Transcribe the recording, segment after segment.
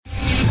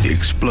The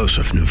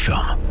explosive new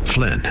film,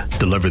 Flynn,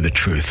 deliver the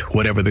truth,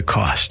 whatever the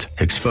cost,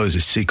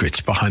 exposes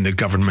secrets behind the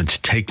government's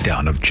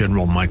takedown of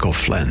General Michael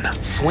Flynn.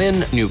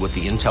 Flynn knew what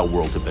the intel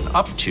world had been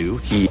up to.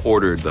 He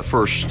ordered the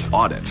first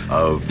audit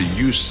of the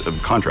use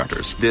of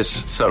contractors.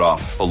 This set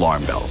off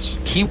alarm bells.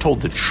 He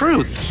told the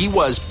truth. He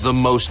was the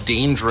most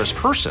dangerous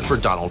person for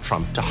Donald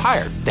Trump to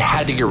hire. They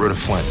had to get rid of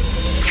Flynn.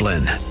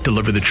 Flynn,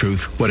 deliver the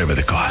truth, whatever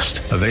the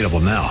cost. Available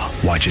now.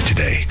 Watch it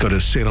today. Go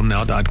to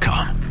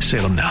salemnow.com.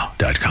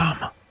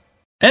 salemnow.com.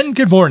 And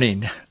good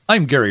morning.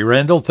 I'm Gary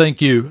Randall.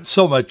 Thank you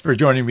so much for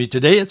joining me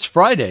today. It's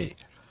Friday,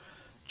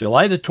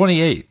 July the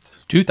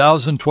 28th,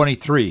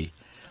 2023,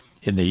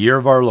 in the year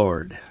of our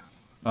Lord.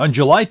 On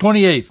July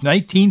 28th,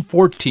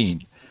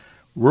 1914,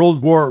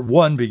 World War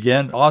I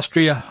began.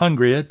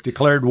 Austria-Hungary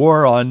declared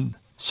war on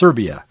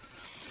Serbia.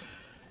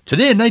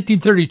 Today in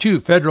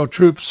 1932, federal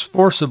troops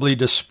forcibly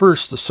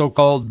dispersed the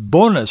so-called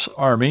bonus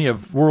army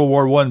of World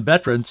War I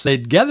veterans.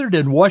 They'd gathered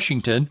in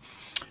Washington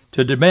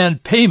to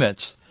demand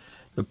payments.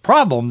 The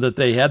problem that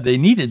they had, they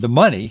needed the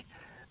money,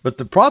 but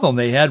the problem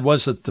they had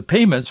was that the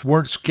payments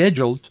weren't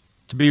scheduled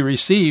to be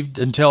received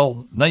until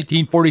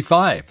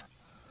 1945.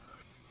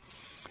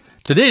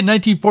 Today in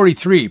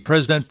 1943,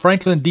 President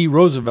Franklin D.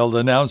 Roosevelt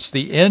announced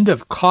the end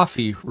of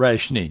coffee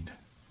rationing.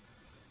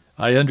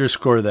 I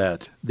underscore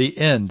that, the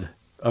end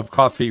of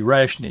coffee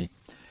rationing.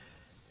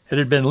 It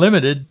had been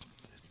limited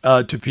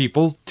to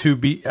people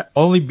to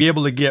only be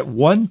able to get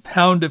 1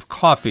 pound of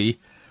coffee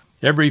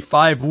every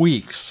 5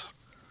 weeks.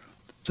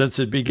 Since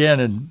it began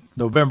in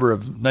November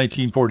of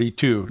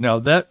 1942. Now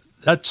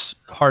that's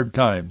hard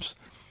times.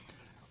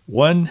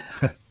 1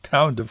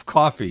 pound of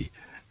coffee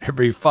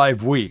every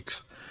 5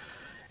 weeks.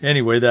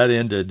 Anyway, that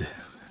ended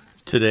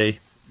today,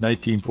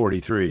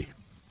 1943,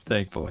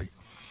 thankfully.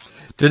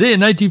 Today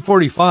in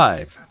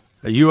 1945,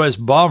 a U.S.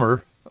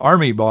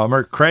 Army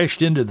bomber,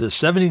 crashed into the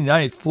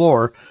 79th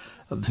floor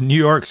of the New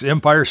York's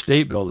Empire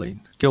State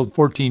Building, killed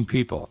 14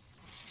 people.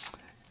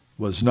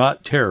 Was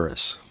not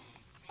terrorists.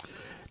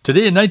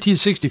 Today in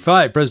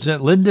 1965,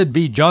 President Lyndon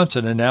B.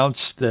 Johnson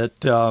announced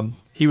that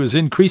he was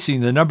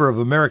increasing the number of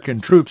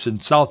American troops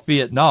in South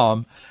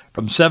Vietnam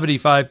from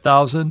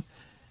 75,000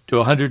 to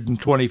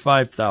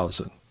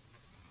 125,000.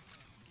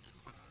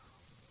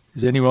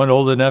 Is anyone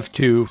old enough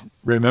to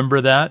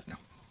remember that?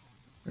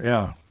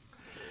 Yeah.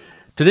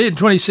 Today in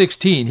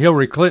 2016,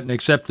 Hillary Clinton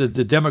accepted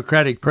the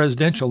Democratic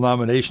presidential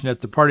nomination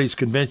at the party's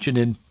convention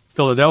in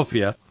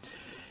Philadelphia.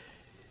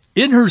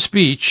 In her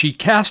speech, she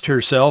cast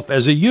herself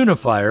as a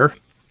unifier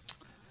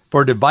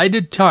for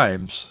divided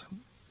times,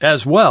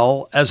 as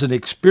well as an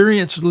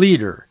experienced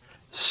leader,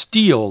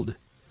 steeled,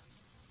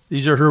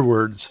 these are her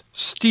words,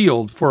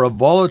 steeled for a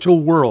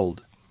volatile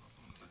world.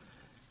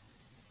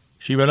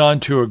 She went on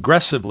to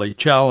aggressively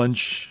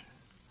challenge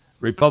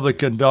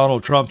Republican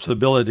Donald Trump's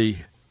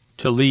ability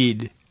to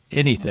lead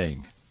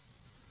anything.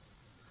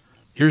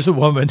 Here's a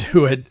woman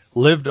who had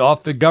lived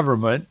off the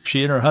government,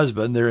 she and her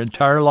husband, their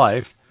entire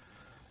life,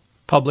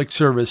 public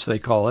service they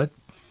call it,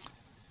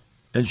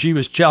 and she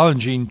was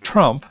challenging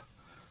Trump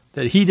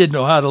that he didn't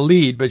know how to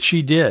lead, but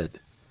she did.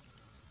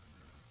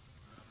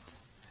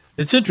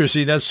 It's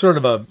interesting. That's sort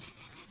of a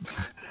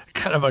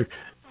kind of a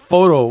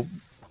photo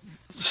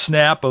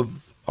snap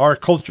of our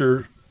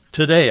culture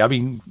today. I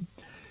mean,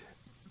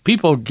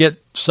 people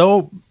get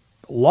so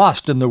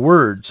lost in the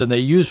words, and they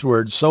use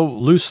words so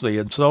loosely,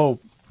 and so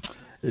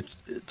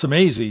it's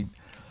amazing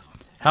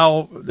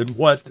how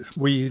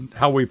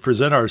we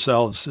present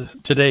ourselves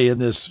today in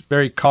this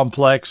very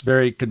complex,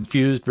 very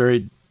confused,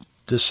 very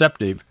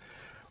deceptive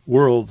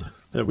world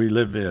that we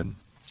live in.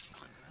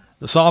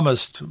 The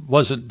psalmist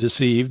wasn't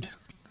deceived.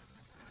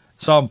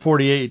 Psalm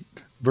 48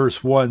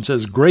 verse 1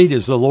 says, "Great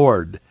is the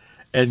Lord,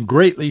 and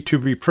greatly to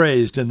be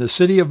praised in the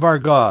city of our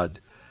God,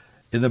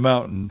 in the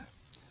mountain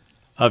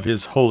of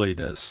his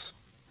holiness."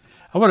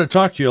 I want to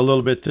talk to you a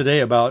little bit today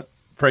about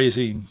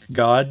praising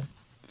God,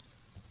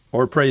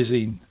 or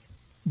praising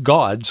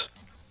gods,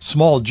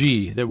 small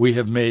g, that we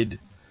have made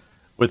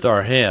with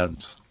our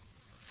hands.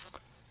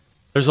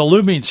 There's a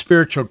looming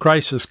spiritual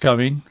crisis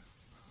coming.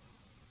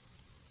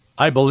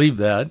 I believe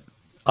that.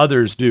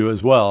 Others do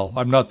as well.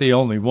 I'm not the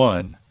only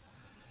one.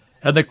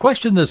 And the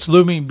question that's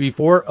looming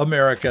before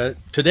America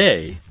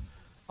today,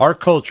 our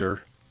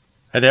culture,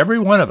 and every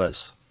one of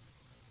us,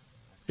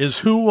 is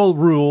who will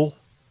rule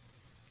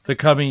the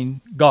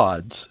coming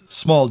gods,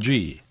 small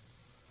g?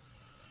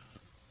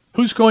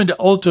 Who's going to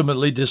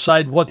ultimately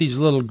decide what these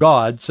little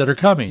gods that are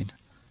coming?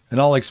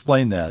 And I'll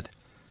explain that.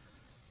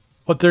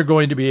 What they're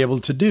going to be able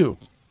to do.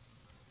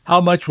 How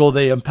much will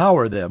they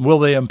empower them? Will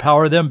they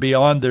empower them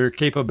beyond their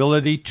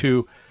capability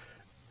to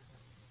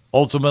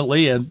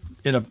ultimately and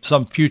in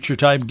some future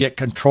time get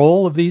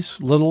control of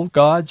these little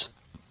gods?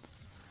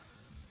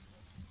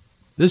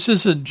 This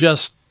isn't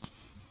just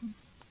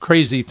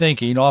crazy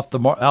thinking off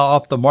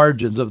the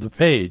margins of the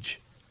page.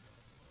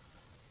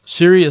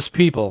 Serious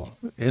people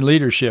in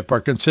leadership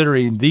are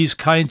considering these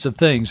kinds of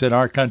things in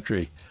our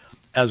country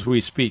as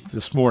we speak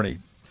this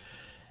morning.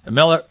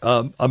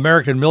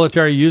 American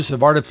military use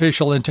of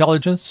artificial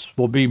intelligence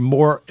will be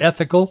more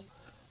ethical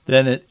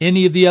than at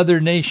any of the other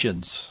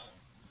nations,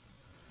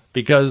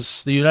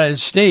 because the United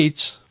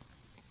States,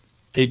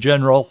 a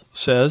general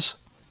says,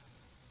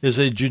 is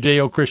a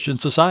Judeo-Christian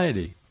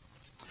society.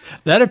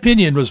 That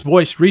opinion was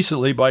voiced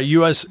recently by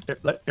U.S.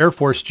 Air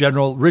Force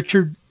General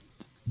Richard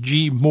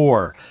G.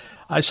 Moore.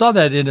 I saw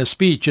that in a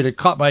speech, and it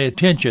caught my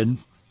attention,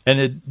 and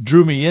it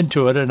drew me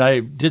into it, and I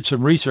did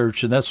some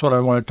research, and that's what I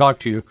want to talk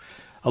to you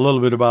a little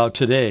bit about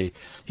today.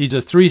 He's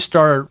a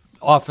 3-star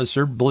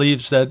officer,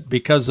 believes that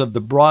because of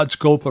the broad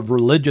scope of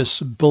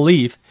religious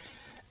belief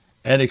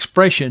and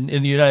expression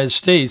in the United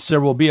States,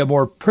 there will be a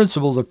more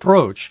principled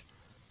approach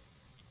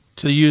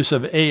to the use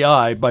of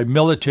AI by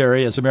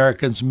military as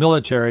Americans'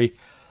 military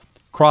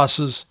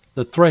crosses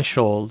the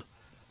threshold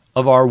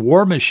of our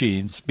war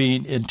machines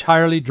being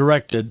entirely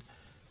directed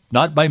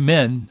not by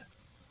men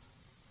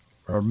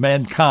or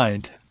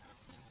mankind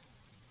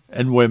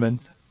and women,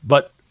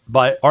 but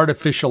by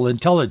artificial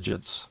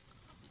intelligence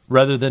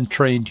rather than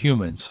trained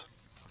humans.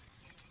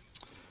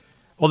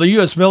 Well, the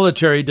U.S.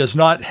 military does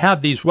not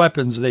have these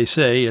weapons, they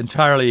say,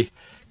 entirely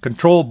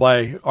controlled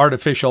by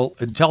artificial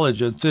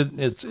intelligence in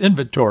its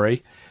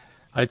inventory.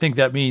 I think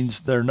that means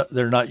they're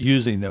not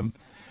using them.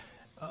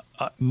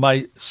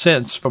 My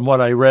sense from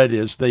what I read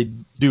is they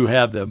do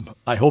have them.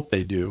 I hope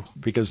they do,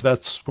 because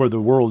that's where the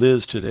world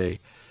is today.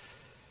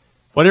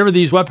 Whenever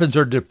these weapons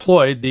are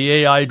deployed, the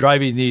AI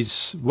driving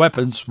these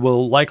weapons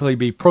will likely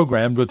be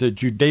programmed with a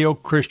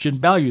Judeo-Christian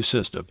value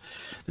system.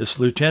 This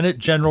Lieutenant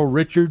General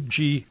Richard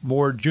G.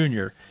 Moore,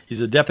 Jr., he's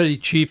a Deputy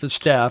Chief of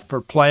Staff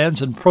for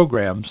Plans and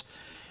Programs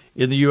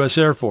in the U.S.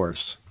 Air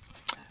Force.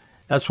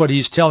 That's what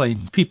he's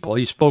telling people.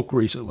 He spoke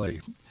recently.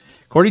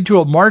 According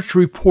to a March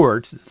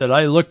report that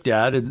I looked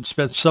at and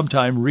spent some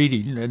time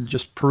reading and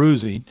just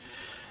perusing,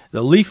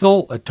 the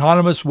Lethal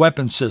Autonomous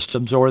Weapon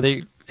Systems, or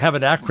they have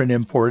an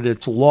acronym for it,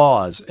 it's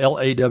LAWS,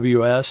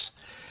 L-A-W-S.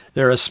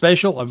 They're a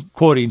special, I'm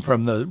quoting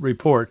from the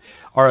report,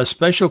 are a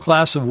special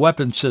class of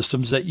weapon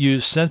systems that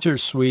use sensor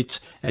suites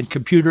and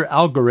computer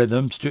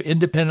algorithms to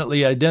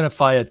independently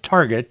identify a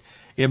target,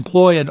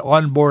 employ an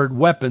onboard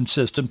weapon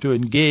system to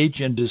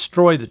engage and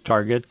destroy the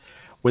target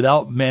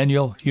without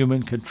manual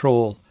human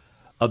control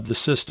of the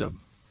system.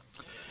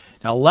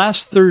 Now,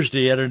 last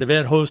Thursday at an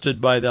event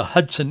hosted by the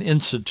Hudson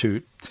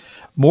Institute,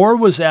 Moore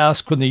was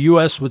asked when the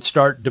U.S. would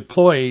start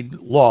deploying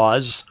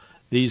LAWS,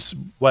 these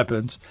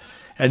weapons,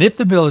 and if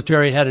the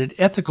military had an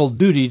ethical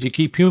duty to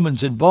keep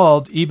humans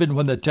involved even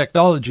when the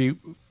technology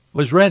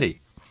was ready.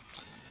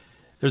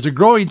 There's a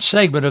growing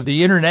segment of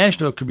the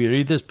international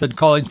community that's been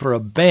calling for a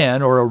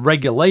ban or a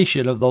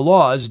regulation of the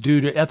LAWS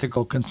due to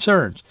ethical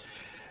concerns.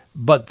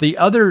 But the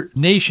other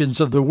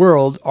nations of the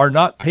world are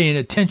not paying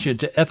attention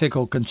to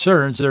ethical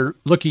concerns. They're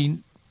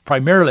looking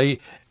primarily,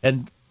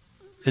 and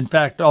in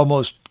fact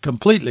almost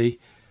completely,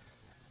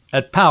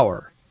 at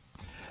power.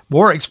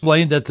 Moore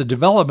explained that the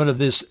development of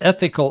this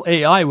ethical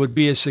AI would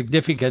be a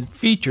significant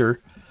feature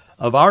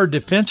of our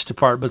Defense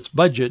Department's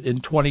budget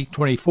in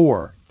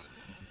 2024.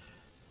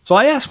 So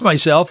I ask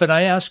myself, and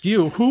I ask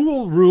you, who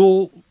will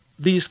rule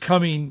these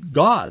coming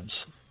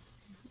gods?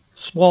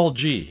 Small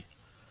g.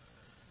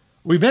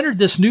 We've entered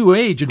this new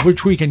age in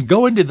which we can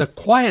go into the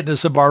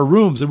quietness of our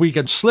rooms and we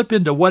can slip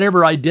into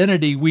whatever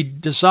identity we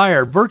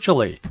desire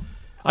virtually.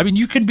 I mean,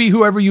 you can be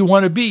whoever you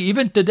want to be,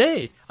 even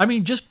today. I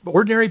mean, just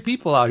ordinary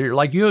people out here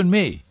like you and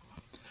me.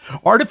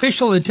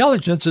 Artificial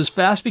intelligence is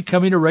fast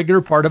becoming a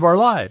regular part of our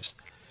lives.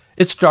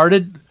 It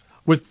started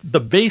with the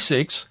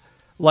basics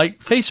like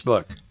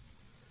Facebook.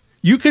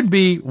 You can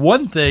be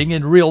one thing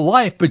in real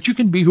life, but you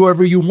can be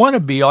whoever you want to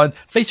be on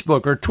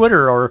Facebook or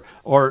Twitter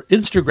or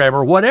Instagram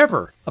or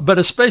whatever, but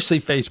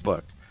especially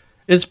Facebook.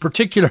 It's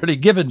particularly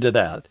given to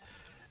that.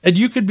 And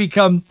you can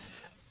become,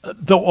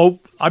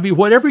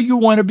 whatever you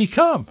want to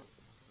become.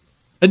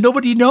 And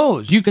nobody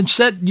knows. You can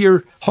set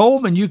your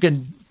home and you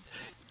can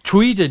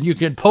tweet and you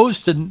can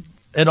post and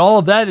all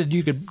of that, and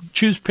you can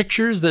choose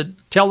pictures that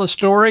tell a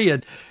story,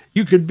 and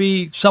you could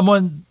be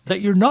someone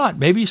that you're not,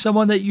 maybe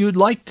someone that you'd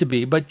like to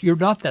be, but you're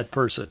not that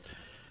person,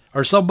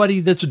 or somebody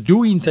that's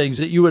doing things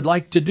that you would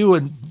like to do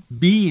and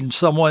being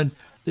someone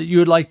that you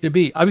would like to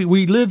be. I mean,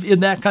 we live in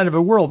that kind of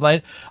a world.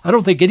 I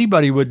don't think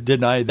anybody would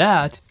deny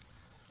that.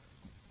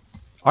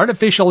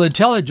 Artificial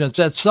intelligence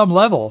at some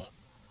level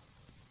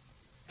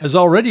has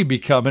already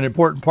become an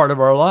important part of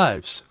our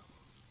lives.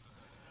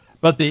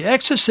 But the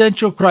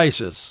existential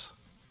crisis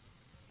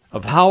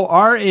of how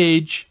our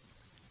age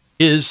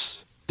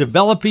is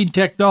developing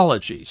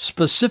technology,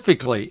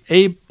 specifically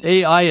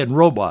AI and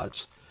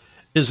robots,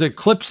 is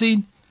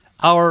eclipsing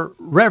our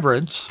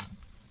reverence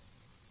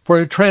for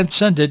a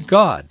transcendent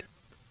God.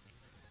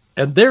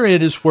 And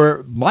therein is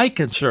where my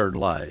concern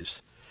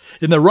lies.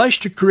 In the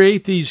rush to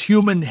create these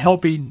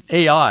human-helping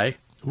AI,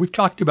 we've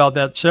talked about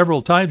that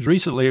several times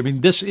recently. I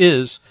mean, this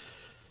is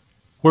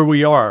where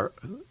we are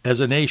as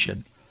a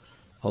nation.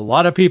 A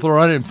lot of people are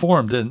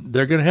uninformed, and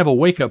they're going to have a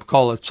wake-up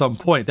call at some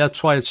point.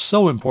 That's why it's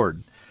so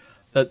important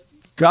that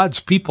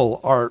God's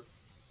people are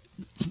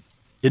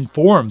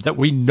informed, that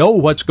we know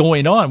what's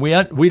going on.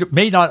 We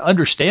may not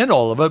understand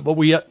all of it, but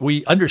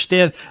we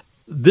understand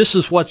this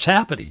is what's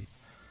happening.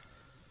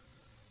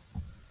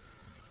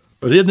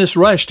 But in this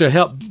rush to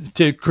help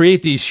to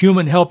create these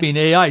human-helping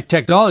AI,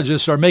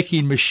 technologists are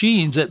making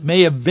machines that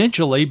may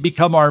eventually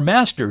become our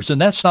masters.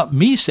 And that's not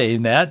me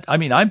saying that. I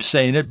mean, I'm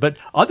saying it, but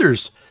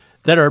others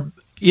that are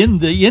in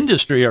the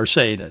industry are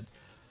saying it.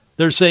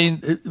 They're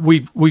saying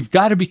we've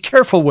got to be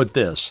careful with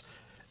this.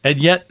 And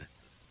yet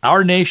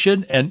our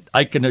nation, and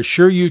I can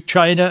assure you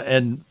China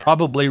and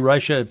probably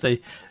Russia,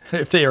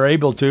 if they are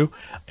able to,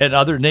 and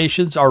other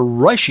nations are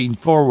rushing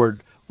forward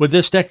with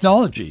this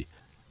technology.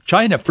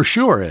 China for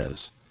sure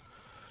is.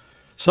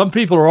 Some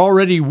people are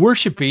already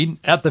worshiping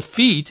at the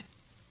feet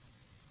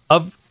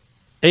of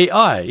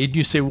AI. And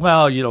you say,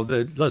 well,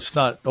 let's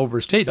not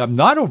overstate. I'm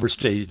not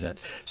overstating it.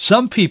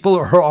 Some people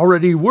are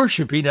already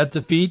worshiping at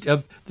the feet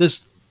of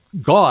this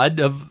god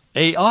of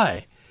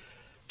AI,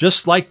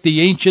 just like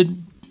the ancient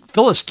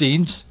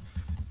Philistines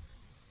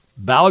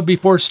bowed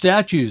before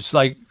statues,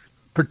 like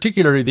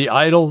particularly the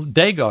idol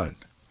Dagon.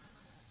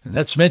 And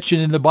that's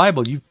mentioned in the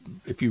Bible.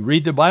 If you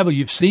read the Bible,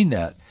 you've seen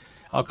that.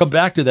 I'll come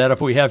back to that if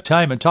we have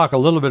time and talk a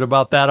little bit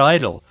about that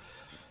idol.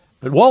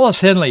 But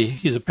Wallace Henley,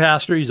 he's a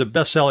pastor. He's a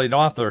best-selling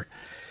author.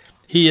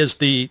 He is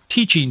the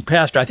teaching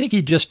pastor. I think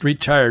he just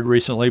retired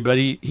recently, but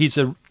he's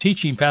a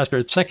teaching pastor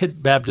at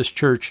Second Baptist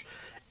Church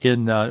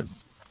in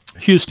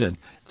Houston.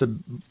 It's a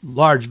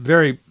large,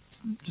 very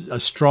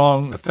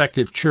strong,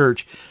 effective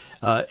church.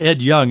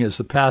 Ed Young is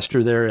the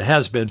pastor there. It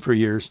has been for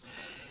years.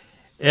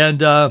 And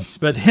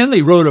but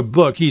Henley wrote a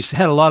book. He's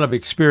had a lot of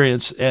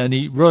experience, and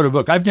he wrote a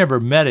book. I've never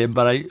met him,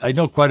 but I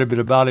know quite a bit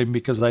about him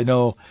because I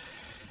know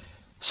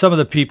some of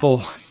the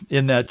people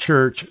in that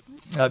church.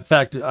 In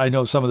fact, I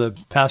know some of the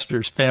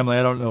pastor's family.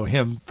 I don't know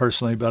him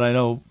personally, but I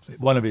know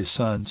one of his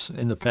sons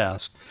in the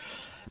past.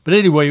 But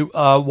anyway,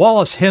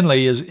 Wallace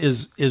Henley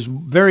is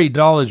very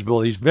knowledgeable.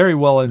 He's very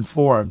well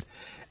informed,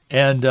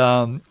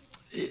 and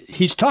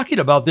he's talking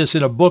about this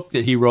in a book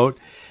that he wrote.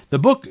 The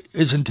book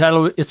is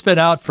entitled, it's been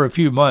out for a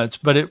few months,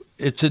 but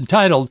it's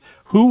entitled,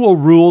 Who Will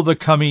Rule the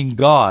Coming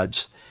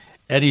Gods?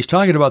 And he's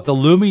talking about the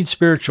looming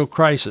spiritual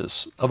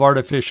crisis of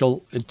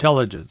artificial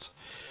intelligence.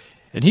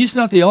 And he's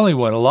not the only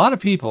one. A lot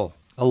of people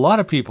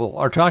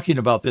are talking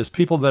about this,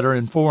 people that are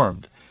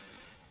informed.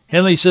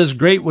 Henley says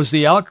great was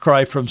the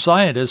outcry from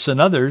scientists and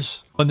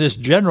others when this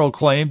general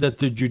claimed that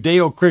the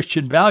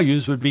Judeo-Christian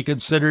values would be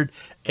considered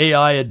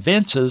AI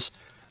advances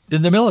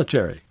in the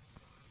military.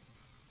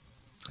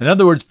 In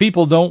other words,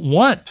 people don't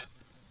want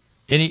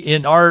any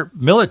in our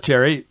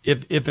military,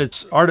 if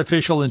it's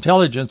artificial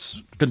intelligence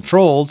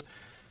controlled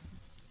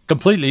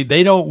completely,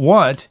 they don't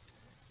want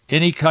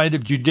any kind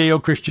of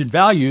Judeo-Christian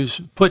values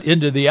put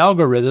into the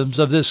algorithms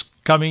of this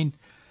coming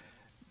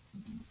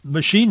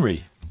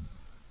machinery.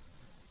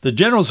 The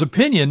general's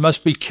opinion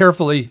must be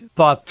carefully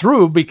thought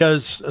through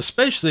because,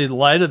 especially in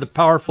light of the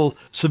powerful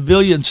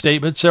civilian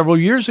statement several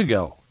years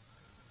ago.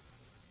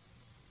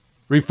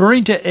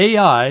 Referring to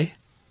AI,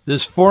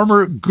 this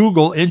former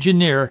Google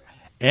engineer,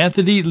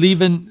 Anthony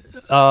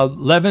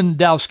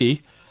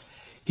Lewandowski,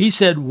 he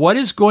said, what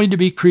is going to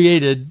be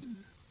created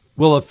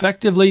will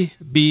effectively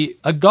be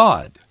a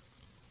god.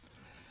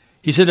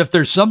 He said, if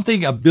there's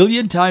something a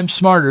billion times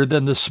smarter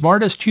than the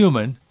smartest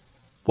human,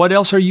 what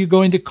else are you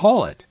going to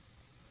call it?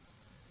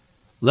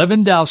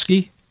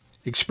 Lewandowski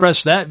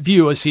expressed that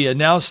view as he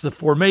announced the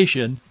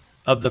formation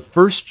of the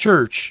first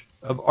church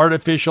of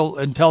artificial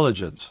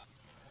intelligence.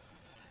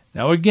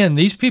 Now, again,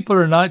 these people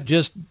are not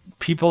just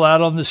people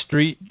out on the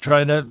street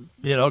trying to,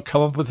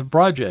 come up with a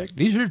project.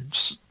 These are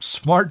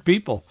smart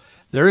people.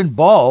 They're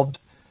involved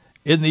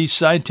in these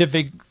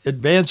scientific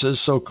advances,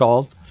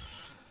 so-called.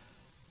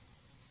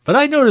 But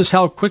I notice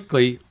how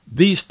quickly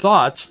these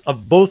thoughts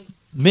of both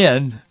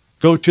men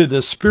go to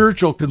the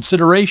spiritual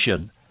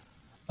consideration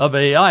of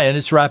AI and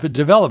its rapid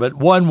development.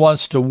 One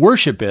wants to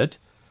worship it.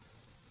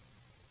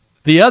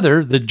 The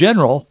other, the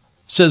general,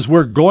 says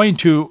we're going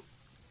to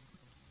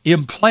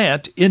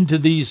implant into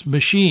these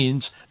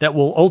machines that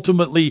will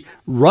ultimately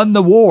run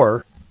the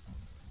war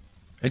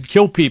and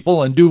kill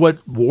people and do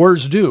what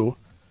wars do.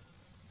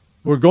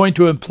 We're going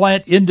to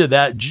implant into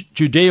that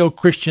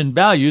Judeo-Christian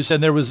values,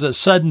 and there was a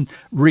sudden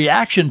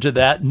reaction to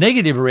that,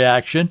 negative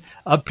reaction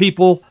of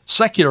people,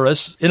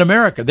 secularists in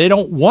America. They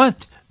don't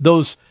want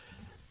those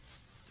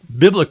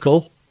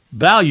biblical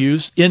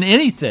values in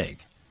anything,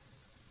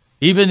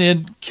 even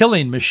in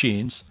killing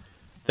machines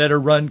that are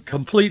run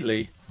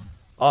completely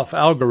off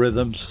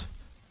algorithms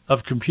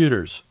of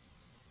computers.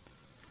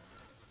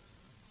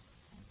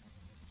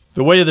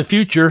 The way of the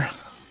future,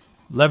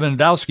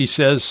 Lewandowski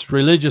says,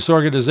 religious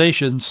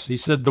organizations, he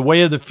said the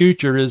way of the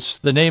future is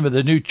the name of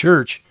the new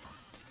church.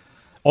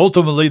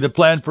 Ultimately, the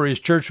plan for his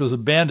church was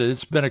abandoned.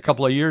 It's been a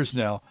couple of years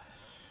now.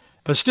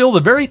 But still, the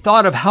very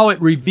thought of how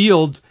it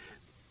revealed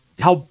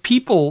how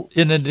people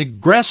in an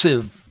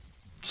aggressive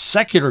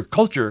secular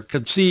culture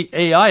could see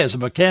AI as a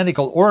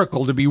mechanical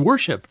oracle to be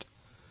worshipped.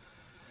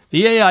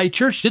 The AI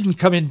church didn't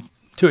come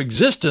into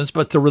existence,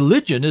 but the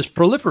religion is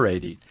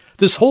proliferating.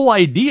 This whole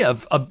idea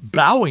of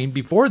bowing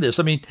before this,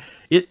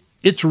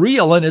 it's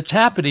real and it's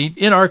happening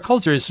in our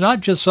culture. It's not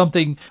just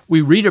something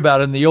we read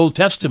about in the Old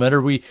Testament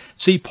or we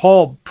see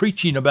Paul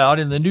preaching about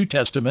in the New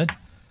Testament.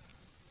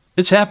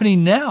 It's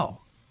happening now.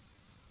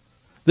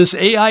 This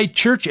AI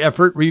church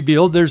effort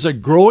revealed there's a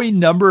growing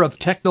number of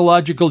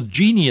technological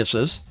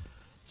geniuses,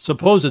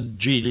 supposed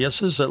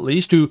geniuses at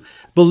least, who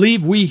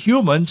believe we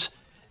humans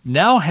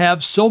now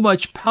have so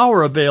much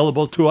power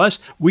available to us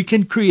we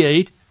can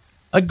create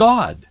a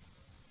God.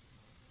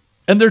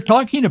 And they're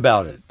talking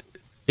about it.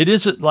 It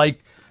isn't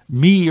like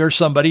me or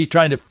somebody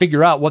trying to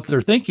figure out what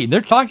they're thinking.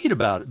 They're talking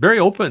about it, very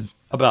open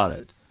about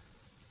it.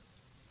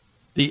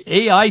 The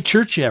AI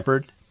church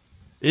effort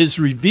is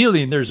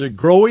revealing there's a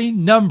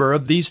growing number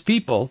of these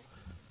people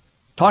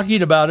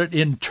talking about it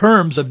in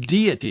terms of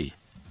deity,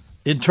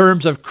 in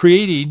terms of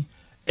creating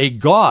a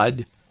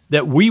God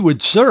that we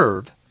would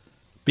serve,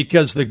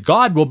 because the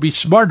God will be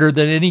smarter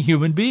than any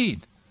human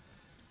being.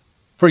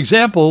 For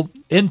example,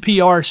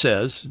 NPR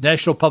says,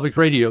 National Public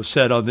Radio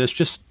said on this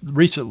just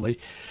recently,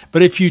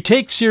 but if you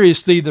take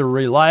seriously the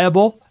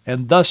reliable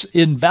and thus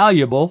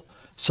invaluable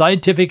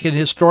scientific and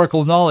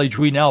historical knowledge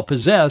we now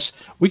possess,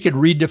 we can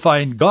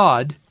redefine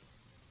God,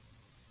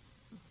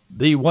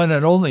 the one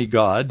and only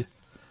God.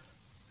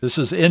 This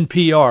is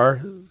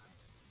NPR,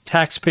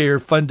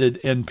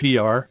 taxpayer-funded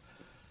NPR.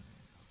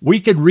 We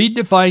can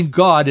redefine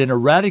God in a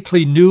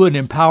radically new and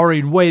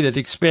empowering way that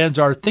expands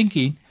our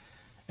thinking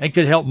and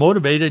can help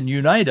motivate and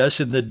unite us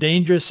in the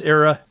dangerous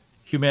era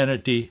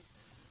humanity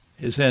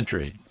is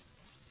entering.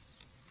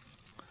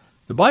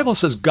 The Bible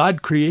says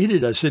God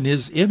created us in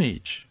his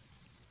image.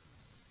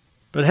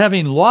 But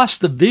having lost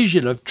the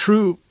vision of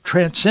true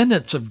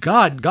transcendence of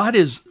God, God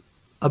is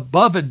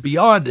above and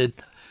beyond it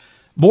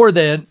more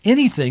than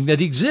anything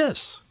that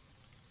exists.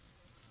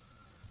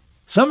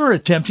 Some are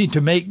attempting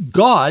to make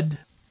God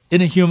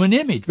in a human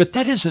image, but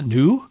that isn't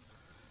new.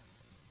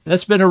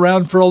 That's been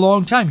around for a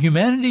long time.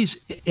 Humanity's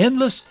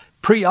endless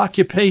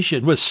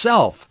preoccupation with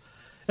self,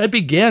 that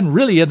began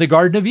really in the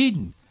Garden of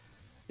Eden.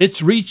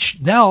 It's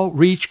now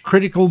reached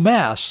critical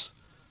mass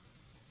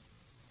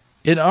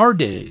in our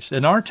days,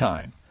 in our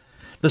time.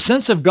 The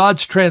sense of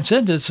God's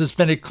transcendence has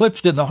been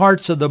eclipsed in the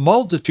hearts of the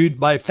multitude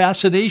by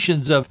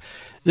fascinations of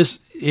this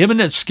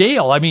imminent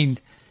scale. I mean,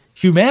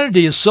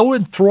 humanity is so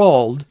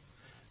enthralled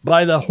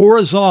by the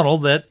horizontal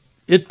that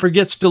it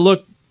forgets to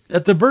look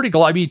at the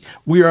vertical. I mean,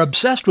 we are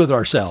obsessed with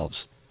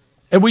ourselves.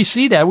 And we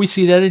see that. We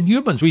see that in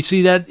humans. We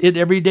see that in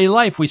everyday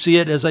life. We see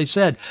it, as I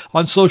said,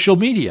 on social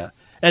media.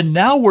 And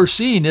now we're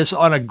seeing this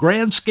on a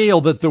grand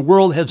scale that the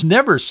world has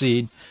never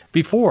seen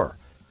before.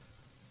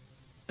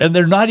 And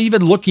they're not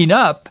even looking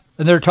up,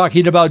 and they're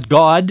talking about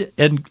God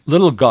and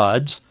little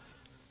gods.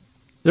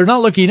 They're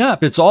not looking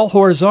up. It's all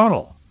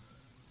horizontal.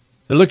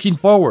 They're looking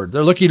forward.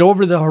 They're looking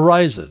over the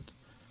horizon.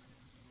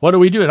 What are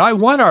we doing? I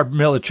want our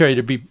military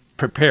to be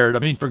prepared. I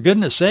mean, for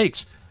goodness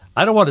sakes,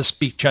 I don't want to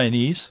speak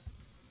Chinese.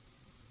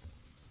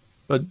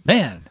 But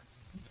man,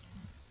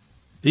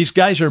 these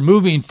guys are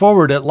moving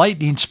forward at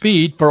lightning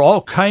speed for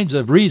all kinds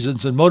of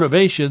reasons and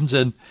motivations.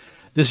 And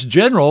this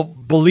general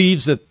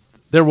believes that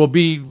there will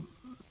be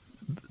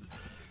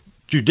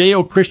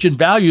Judeo-Christian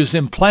values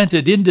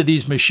implanted into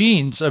these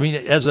machines. I mean,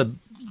 as a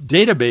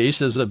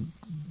database, as a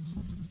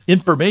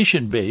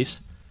information base.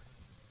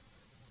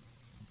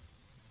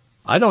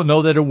 I don't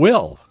know that it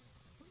will.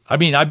 I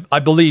mean, I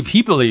believe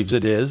he believes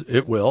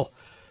it will.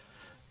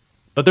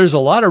 But there's a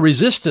lot of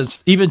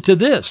resistance even to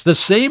this. The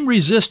same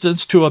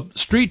resistance to a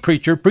street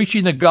preacher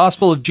preaching the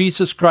gospel of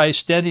Jesus Christ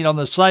standing on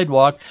the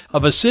sidewalk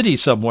of a city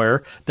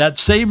somewhere, that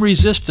same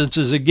resistance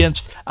is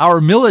against our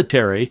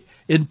military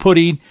in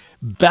putting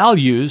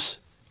values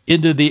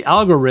into the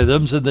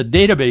algorithms and the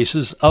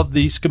databases of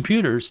these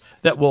computers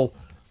that will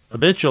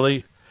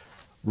eventually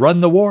run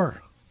the war.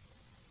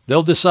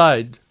 They'll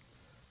decide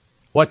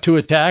what to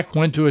attack,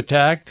 when to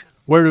attack,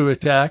 where to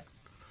attack.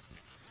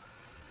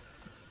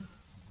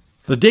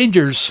 The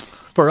dangers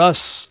for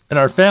us and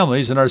our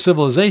families and our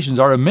civilizations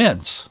are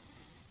immense.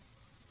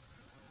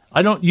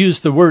 I don't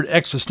use the word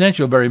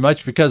existential very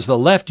much because the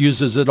left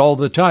uses it all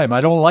the time.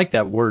 I don't like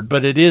that word,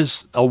 but it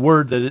is a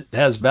word that it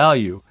has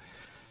value.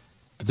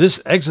 But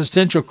this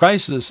existential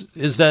crisis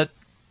is that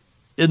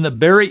in the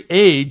very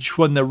age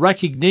when the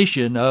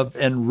recognition of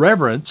and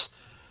reverence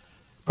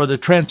for the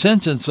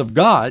transcendence of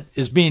God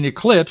is being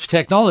eclipsed,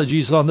 technology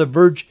is on the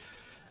verge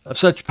of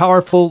such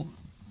powerful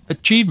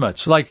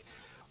achievements. Like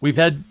we've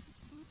had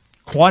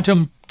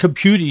quantum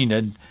computing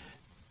and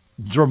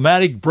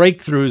dramatic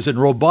breakthroughs in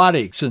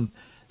robotics, and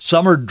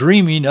some are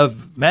dreaming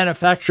of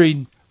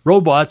manufacturing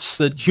robots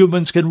that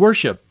humans can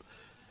worship.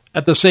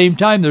 At the same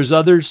time, there's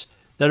others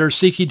that are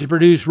seeking to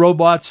produce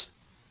robots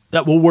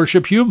that will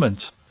worship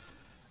humans.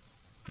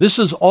 This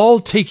is all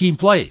taking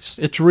place.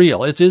 It's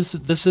real.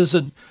 This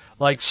isn't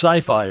like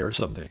sci-fi or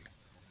something.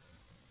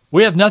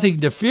 We have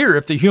nothing to fear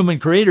if the human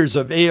creators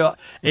of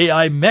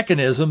AI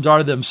mechanisms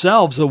are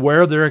themselves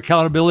aware of their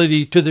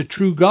accountability to the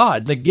true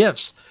God, the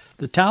gifts,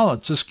 the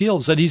talents, the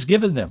skills that he's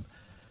given them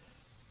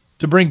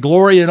to bring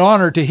glory and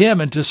honor to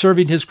him and to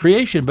serving his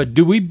creation. But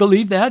do we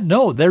believe that?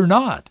 No, they're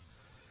not.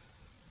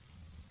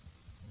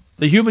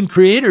 The human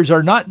creators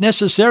are not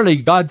necessarily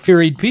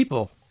God-fearing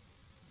people.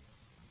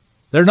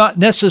 They don't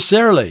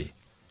necessarily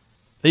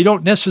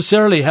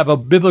have a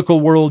biblical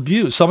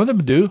worldview. Some of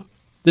them do.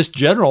 This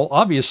general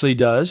obviously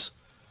does,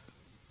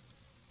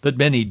 but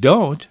many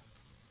don't.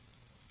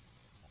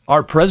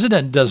 Our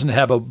president doesn't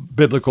have a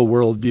biblical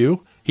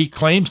worldview. He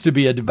claims to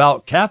be a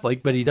devout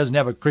Catholic, but he doesn't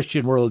have a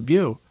Christian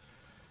worldview.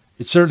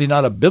 It's certainly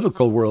not a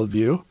biblical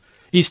worldview.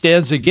 He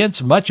stands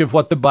against much of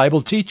what the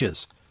Bible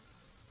teaches.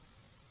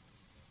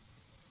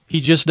 He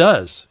just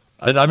does.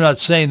 I'm not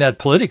saying that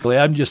politically.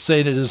 I'm just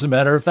saying it as a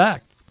matter of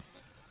fact.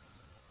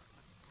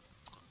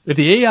 If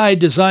the AI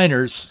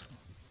designers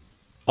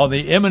on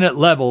the eminent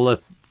level,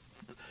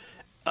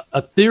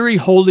 a theory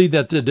holding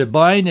that the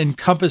divine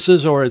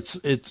encompasses or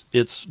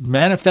it's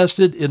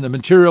manifested in the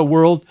material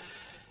world,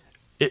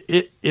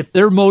 if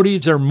their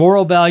motives, their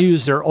moral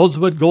values, their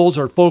ultimate goals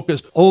are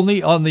focused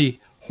only on the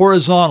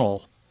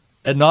horizontal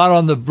and not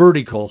on the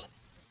vertical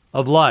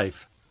of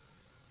life,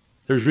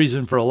 there's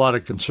reason for a lot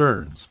of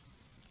concerns.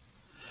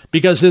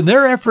 Because in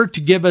their effort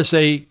to give us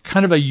a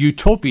kind of a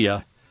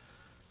utopia,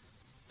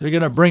 they're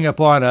going to bring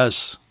upon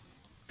us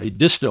a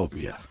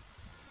dystopia.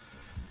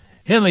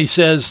 Henley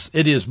says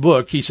in his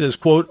book, he says,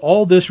 quote,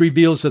 all this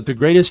reveals that the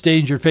greatest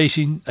danger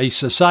facing a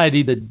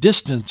society that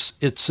distances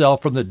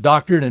itself from the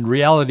doctrine and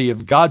reality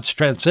of God's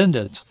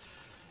transcendence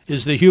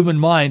is the human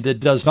mind that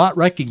does not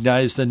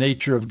recognize the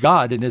nature of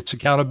God and its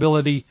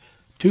accountability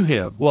to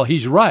him. Well,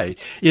 he's right.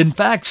 In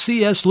fact,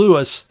 C.S.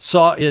 Lewis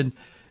saw in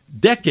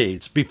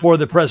decades before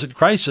the present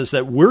crisis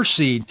that we're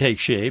seeing take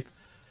shape.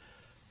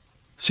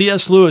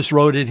 C.S. Lewis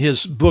wrote in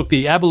his book,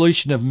 The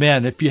Abolition of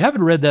Men. If you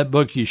haven't read that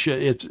book, you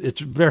should.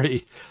 It's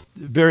very,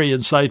 very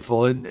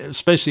insightful, and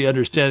especially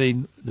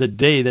understanding the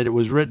day that it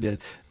was written in,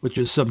 which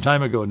is some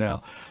time ago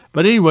now.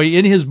 But anyway,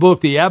 in his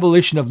book, The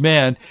Abolition of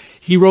Man,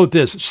 he wrote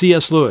this,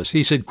 C.S. Lewis.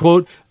 He said,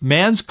 quote,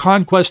 man's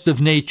conquest of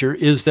nature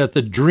is that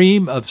the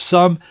dream of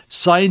some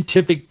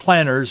scientific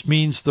planners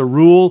means the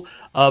rule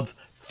of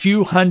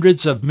few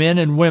hundreds of men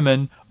and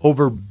women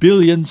over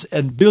billions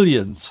and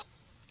billions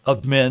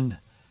of men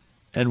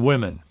and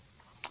women.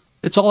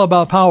 It's all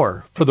about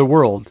power for the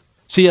world.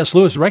 C.S.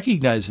 Lewis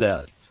recognized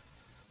that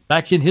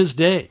back in his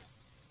day.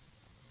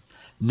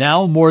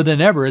 Now more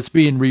than ever, it's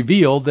being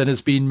revealed and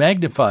it's being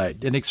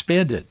magnified and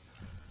expanded.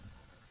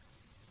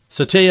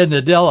 Satya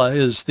Nadella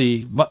is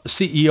the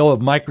CEO of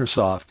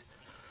Microsoft,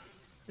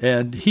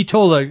 and he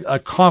told a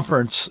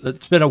conference,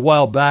 it's been a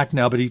while back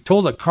now, but he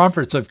told a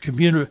conference of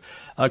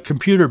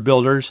computer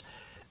builders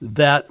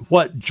that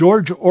what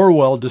George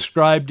Orwell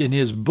described in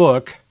his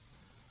book,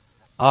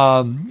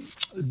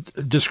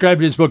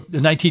 described in his book,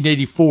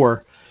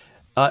 1984,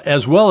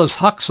 as well as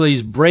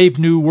Huxley's Brave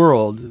New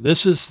World.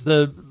 This is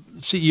the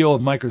CEO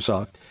of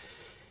Microsoft.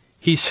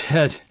 He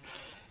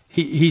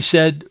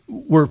said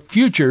were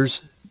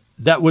futures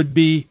that would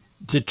be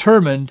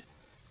determined,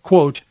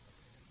 quote,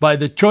 by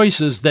the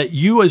choices that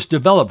you as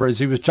developers,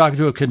 he was talking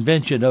to a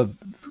convention of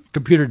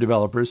computer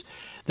developers,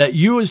 that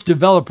you as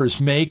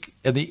developers make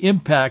and the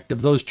impact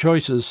of those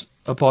choices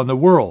upon the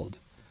world.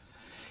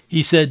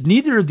 He said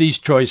neither of these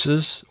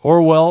choices,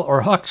 Orwell or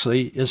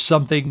Huxley, is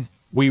something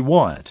we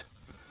want.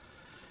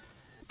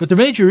 But the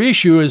major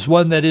issue is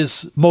one that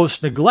is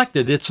most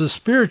neglected. It's the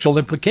spiritual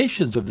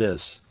implications of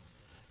this.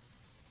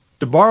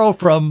 To borrow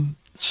from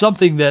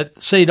something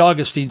that St.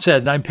 Augustine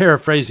said, and I'm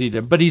paraphrasing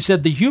him, but he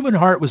said the human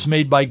heart was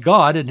made by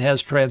God and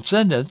has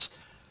transcendence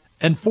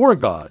and for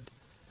God,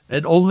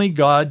 and only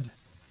God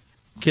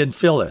can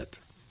fill it.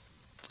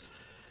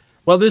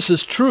 Well, this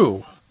is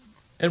true,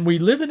 and we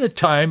live in a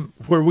time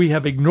where we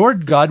have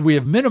ignored God, we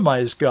have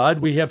minimized God,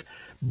 we have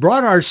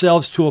brought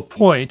ourselves to a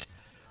point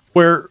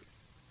where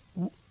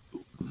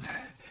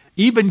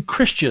even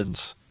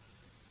Christians,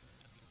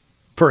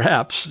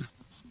 perhaps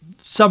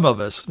some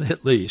of us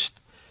at least,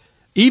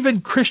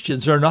 even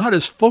Christians are not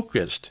as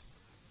focused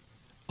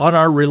on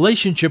our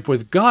relationship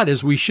with God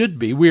as we should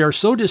be. We are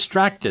so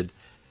distracted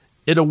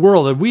in a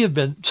world, and we have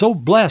been so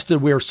blessed,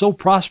 and we are so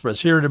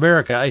prosperous here in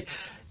America.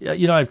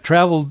 I've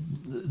traveled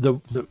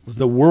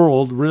the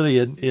world really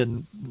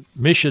in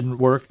mission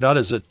work, not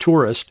as a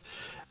tourist,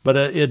 but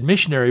in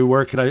missionary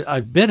work, and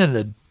I've been in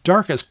the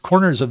darkest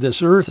corners of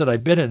this earth, and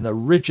I've been in the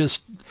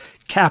richest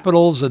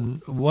capitals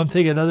and one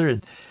thing and another,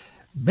 and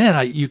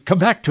man, you come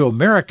back to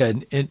America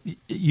and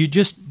you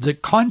just, the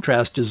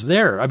contrast is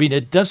there. I mean,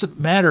 it doesn't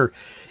matter.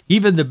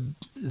 Even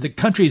the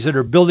countries that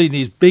are building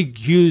these big,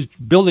 huge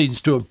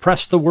buildings to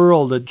impress the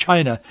world, and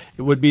China,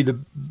 it would be the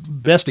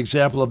best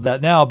example of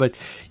that now. But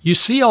you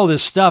see all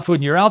this stuff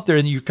when you're out there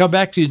and you come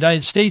back to the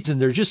United States,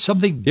 and there's just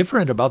something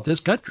different about this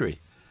country.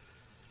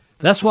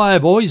 That's why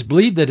I've always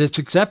believed that it's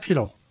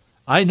exceptional.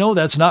 I know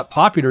that's not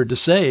popular to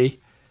say,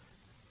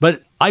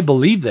 but I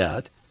believe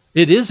that.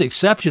 It is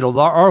exceptional.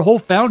 Our whole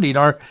founding,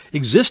 our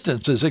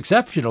existence is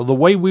exceptional, the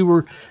way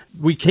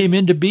we came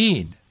into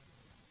being.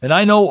 And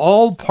I know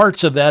all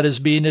parts of that is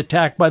being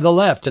attacked by the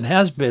left and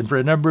has been for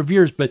a number of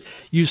years, but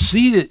you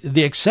see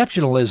the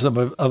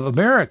exceptionalism of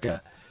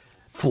America.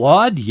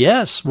 Flawed?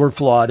 Yes, we're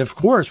flawed, of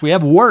course. We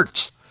have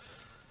warts.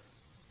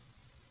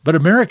 But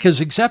America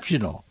is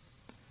exceptional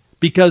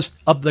because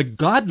of the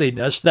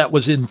godliness that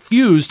was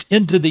infused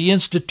into the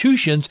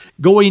institutions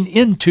going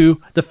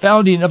into the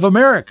founding of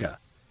America.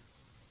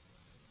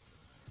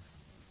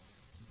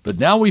 But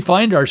now we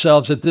find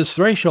ourselves at this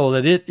threshold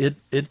that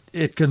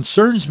it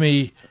concerns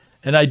me,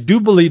 and I do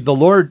believe the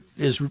Lord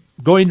is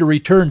going to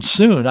return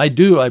soon. I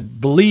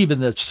believe in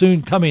the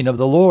soon coming of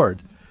the Lord.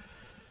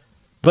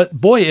 But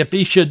boy, if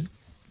he should,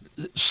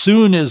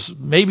 soon is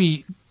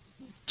maybe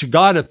to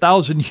God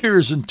 1,000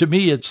 years, and to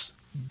me it's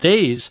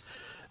days.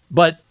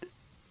 But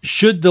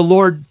should the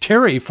Lord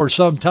tarry for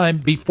some time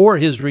before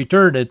his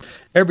return, and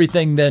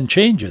everything then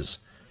changes,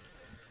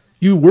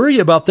 you worry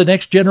about the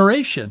next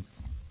generation.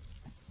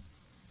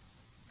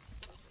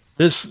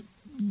 This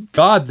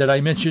God that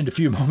I mentioned a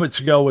few moments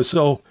ago was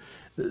so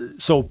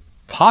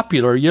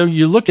popular.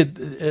 You look at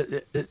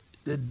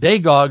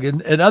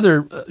Dagon and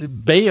other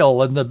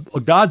Baal and the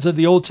gods of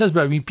the Old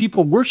Testament. I mean,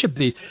 people worship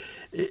these.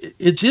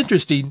 It's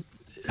interesting.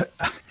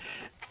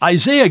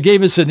 Isaiah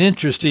gave us an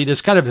interesting,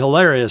 it's kind of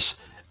hilarious,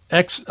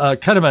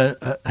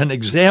 an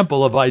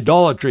example of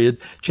idolatry in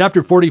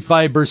chapter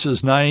 45,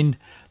 verses 9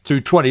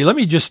 through 20. Let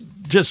me just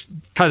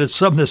kind of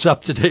sum this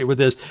up today with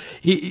this.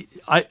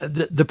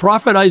 The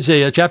prophet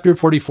Isaiah, chapter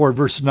 44,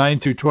 verse 9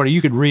 through 20,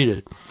 you can read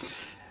it.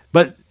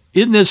 But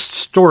in this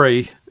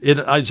story in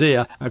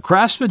Isaiah, a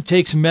craftsman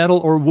takes metal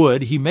or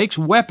wood, he makes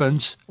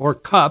weapons or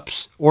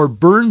cups or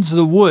burns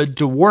the wood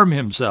to warm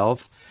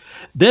himself.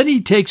 Then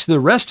he takes the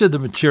rest of the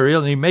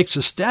material and he makes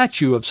a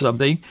statue of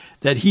something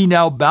that he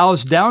now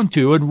bows down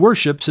to and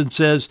worships and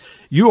says,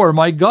 "You are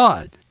my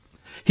God."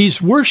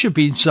 He's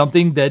worshiping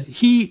something that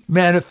he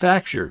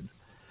manufactured.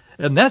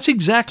 And that's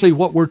exactly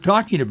what we're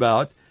talking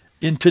about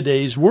in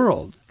today's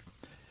world.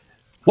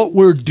 What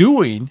we're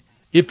doing,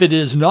 if it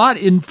is not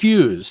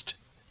infused,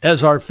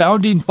 as our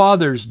founding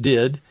fathers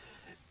did,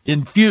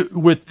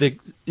 with the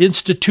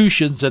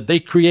institutions that they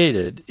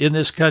created in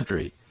this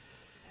country,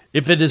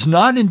 if it is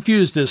not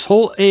infused, this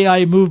whole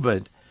AI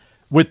movement,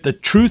 with the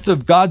truth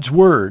of God's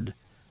word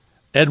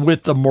and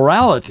with the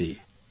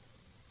morality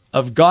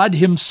of God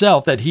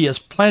himself that he has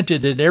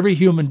planted in every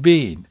human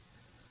being,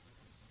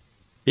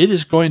 it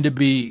is going to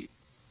be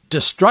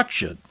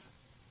destruction.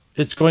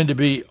 It's going to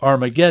be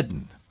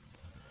Armageddon.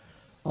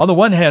 On the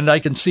one hand, I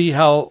can see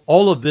how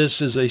all of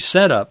this is a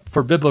setup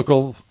for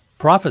biblical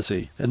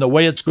prophecy and the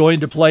way it's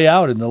going to play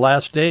out in the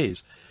last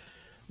days.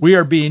 We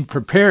are being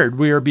prepared.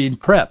 We are being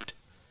prepped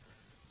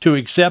to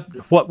accept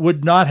what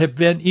would not have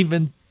been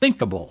even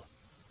thinkable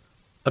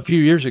a few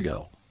years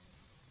ago,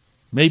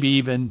 maybe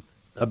even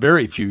a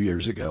very few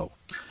years ago.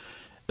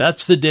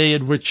 That's the day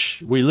in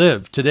which we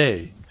live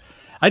today.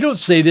 I don't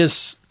say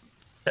this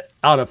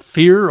out of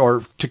fear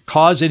or to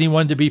cause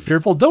anyone to be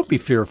fearful. Don't be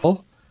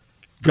fearful.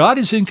 God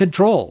is in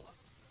control.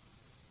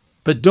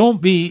 But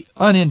don't be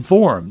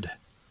uninformed.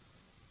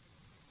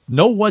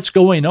 Know what's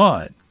going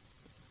on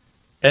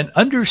and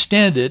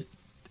understand it.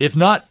 If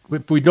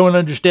we don't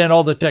understand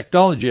all the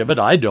technology of it,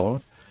 I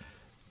don't,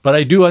 but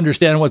I do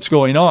understand what's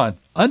going on.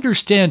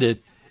 Understand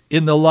it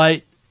in the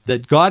light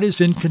that God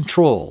is in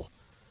control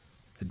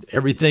and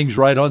everything's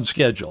right on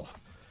schedule.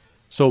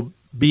 So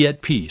be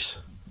at peace,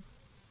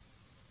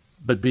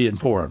 but be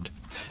informed.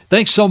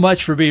 Thanks so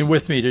much for being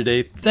with me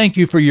today. Thank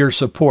you for your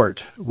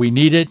support. We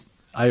need it.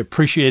 I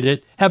appreciate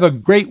it. Have a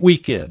great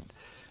weekend.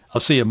 I'll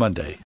see you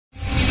Monday.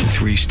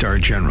 3-star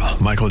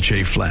General Michael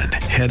J. Flynn,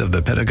 head of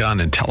the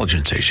Pentagon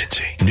Intelligence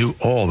Agency, knew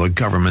all the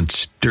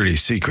government's dirty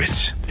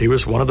secrets. He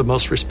was one of the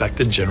most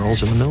respected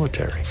generals in the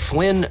military.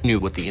 Flynn knew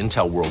what the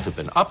intel world had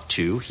been up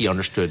to. He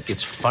understood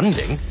its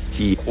funding.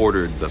 He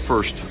ordered the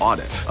first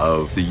audit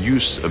of the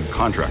use of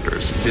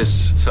contractors.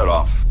 This set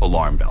off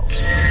alarm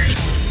bells.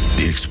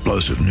 The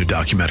explosive new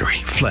documentary,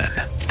 Flynn,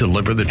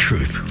 Deliver the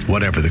Truth,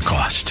 Whatever the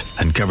Cost,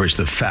 uncovers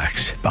the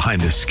facts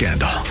behind this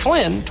scandal.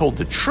 Flynn told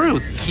the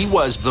truth. He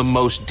was the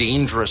most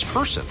dangerous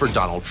person for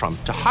Donald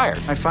Trump to hire.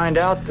 I find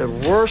out the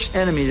worst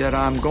enemy that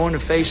I'm going to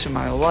face in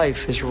my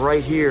life is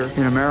right here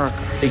in America.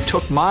 They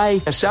took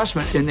my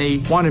assessment and they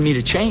wanted me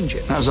to change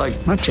it. And I was like,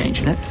 I'm not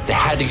changing it. They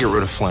had to get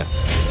rid of Flynn.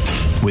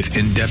 With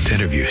in-depth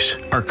interviews,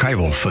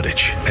 archival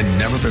footage, and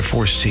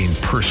never-before-seen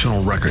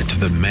personal records of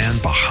the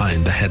man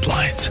behind the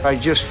headlines. I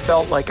just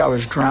felt like I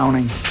was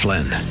drowning.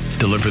 Flynn,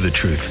 Deliver the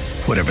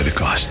Truth, Whatever the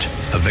Cost.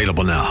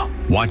 Available now.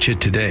 Watch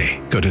it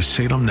today. Go to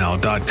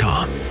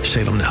salemnow.com.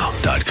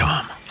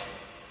 salemnow.com.